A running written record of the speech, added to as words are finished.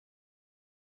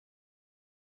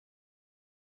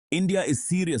India is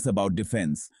serious about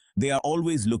defense. They are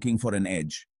always looking for an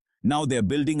edge. Now they're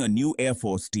building a new Air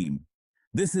Force team.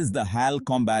 This is the HAL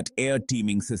Combat Air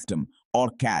Teaming System, or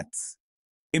CATS.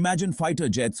 Imagine fighter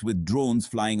jets with drones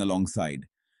flying alongside.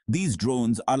 These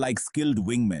drones are like skilled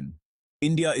wingmen.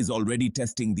 India is already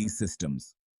testing these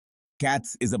systems.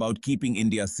 CATS is about keeping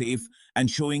India safe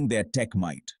and showing their tech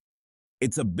might.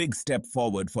 It's a big step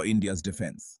forward for India's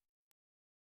defense.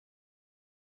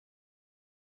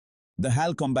 The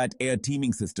HAL Combat Air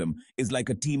Teaming System is like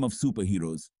a team of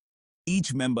superheroes.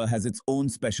 Each member has its own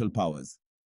special powers.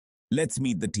 Let's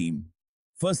meet the team.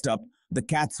 First up, the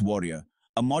CATS Warrior,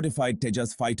 a modified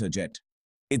Tejas fighter jet.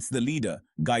 It's the leader,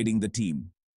 guiding the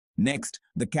team. Next,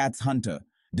 the CATS Hunter,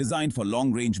 designed for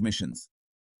long-range missions.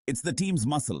 It's the team's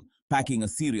muscle, packing a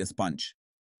serious punch.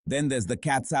 Then there's the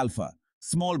CATS Alpha,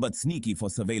 small but sneaky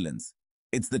for surveillance.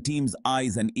 It's the team's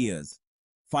eyes and ears.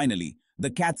 Finally,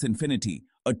 the CATS Infinity,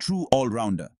 a true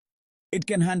all-rounder. It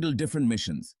can handle different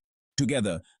missions.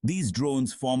 Together, these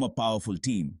drones form a powerful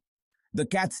team. The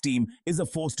CATS team is a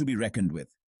force to be reckoned with.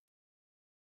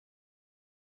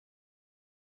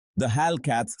 The HAL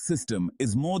CATS system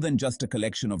is more than just a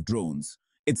collection of drones.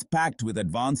 It's packed with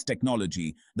advanced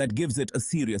technology that gives it a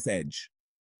serious edge.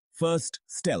 First,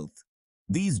 stealth.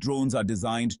 These drones are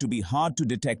designed to be hard to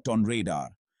detect on radar.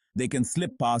 They can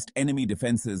slip past enemy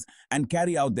defenses and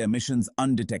carry out their missions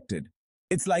undetected.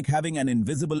 It's like having an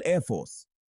invisible air force.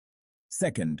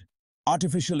 Second,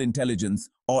 artificial intelligence,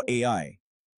 or AI.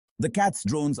 The CATS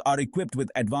drones are equipped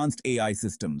with advanced AI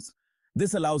systems.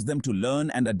 This allows them to learn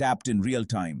and adapt in real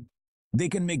time. They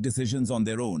can make decisions on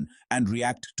their own and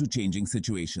react to changing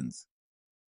situations.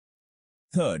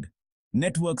 Third,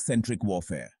 network-centric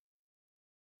warfare.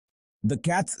 The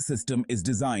CATS system is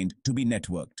designed to be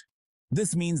networked.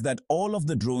 This means that all of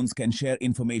the drones can share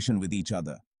information with each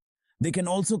other. They can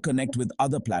also connect with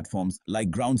other platforms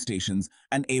like ground stations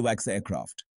and AWACS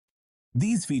aircraft.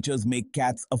 These features make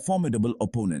CATS a formidable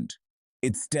opponent.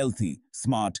 It's stealthy,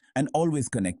 smart, and always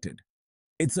connected.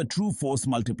 It's a true force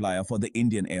multiplier for the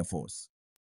Indian Air Force.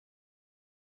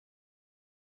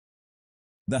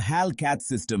 The HAL CATS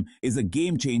system is a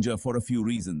game changer for a few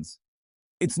reasons.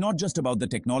 It's not just about the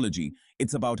technology,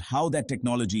 it's about how that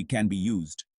technology can be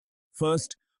used.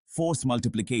 First, force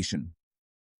multiplication.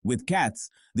 With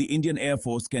CATS, the Indian Air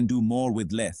Force can do more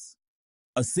with less.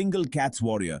 A single CATS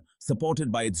warrior,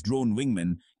 supported by its drone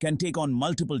wingmen, can take on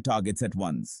multiple targets at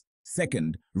once.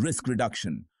 Second, risk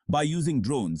reduction. By using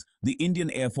drones, the Indian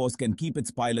Air Force can keep its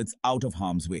pilots out of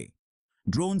harm's way.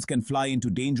 Drones can fly into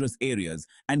dangerous areas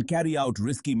and carry out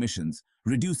risky missions,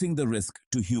 reducing the risk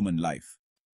to human life.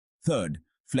 Third,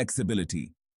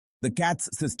 flexibility. The CATS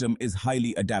system is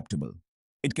highly adaptable.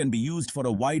 It can be used for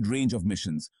a wide range of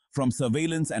missions, from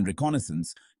surveillance and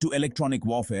reconnaissance to electronic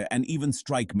warfare and even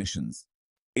strike missions.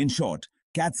 In short,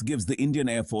 CATS gives the Indian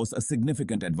Air Force a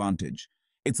significant advantage.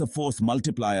 It's a force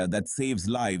multiplier that saves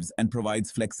lives and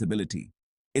provides flexibility.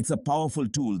 It's a powerful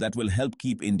tool that will help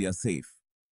keep India safe.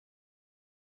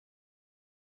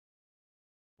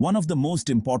 One of the most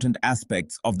important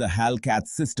aspects of the HAL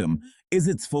CATS system is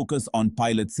its focus on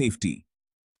pilot safety.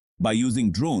 By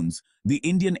using drones, the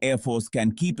Indian Air Force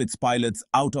can keep its pilots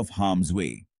out of harm's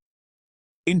way.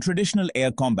 In traditional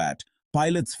air combat,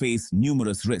 pilots face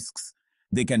numerous risks.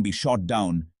 They can be shot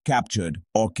down, captured,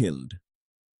 or killed.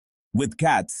 With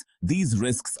CATS, these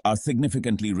risks are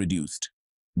significantly reduced.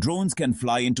 Drones can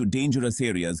fly into dangerous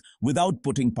areas without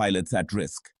putting pilots at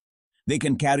risk. They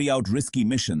can carry out risky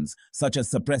missions, such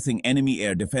as suppressing enemy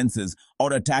air defenses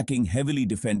or attacking heavily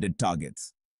defended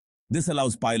targets. This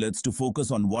allows pilots to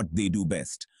focus on what they do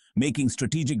best, making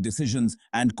strategic decisions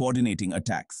and coordinating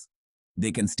attacks.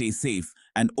 They can stay safe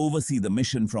and oversee the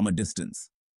mission from a distance.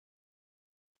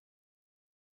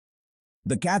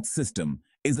 The CATS system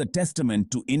is a testament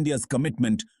to India's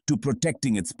commitment to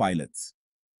protecting its pilots.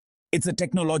 It's a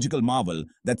technological marvel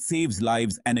that saves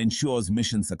lives and ensures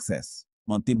mission success.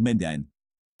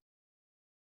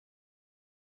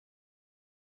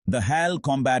 The HAL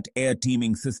Combat Air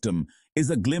Teaming System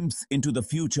is a glimpse into the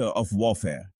future of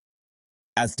warfare.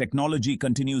 As technology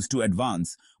continues to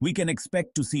advance, we can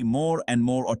expect to see more and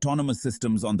more autonomous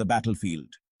systems on the battlefield.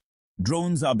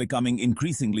 Drones are becoming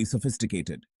increasingly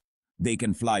sophisticated. They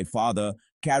can fly farther,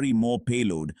 carry more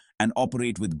payload, and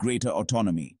operate with greater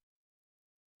autonomy.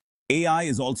 AI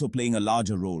is also playing a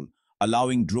larger role,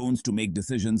 allowing drones to make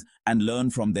decisions and learn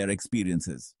from their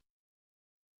experiences.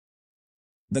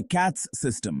 The CATS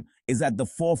system is at the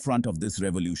forefront of this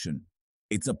revolution.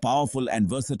 It's a powerful and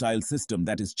versatile system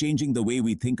that is changing the way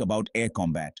we think about air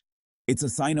combat. It's a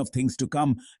sign of things to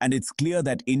come, and it's clear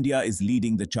that India is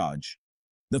leading the charge.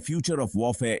 The future of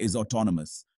warfare is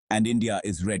autonomous, and India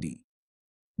is ready.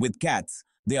 With CATS,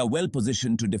 they are well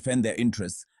positioned to defend their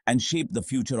interests and shape the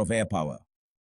future of air power.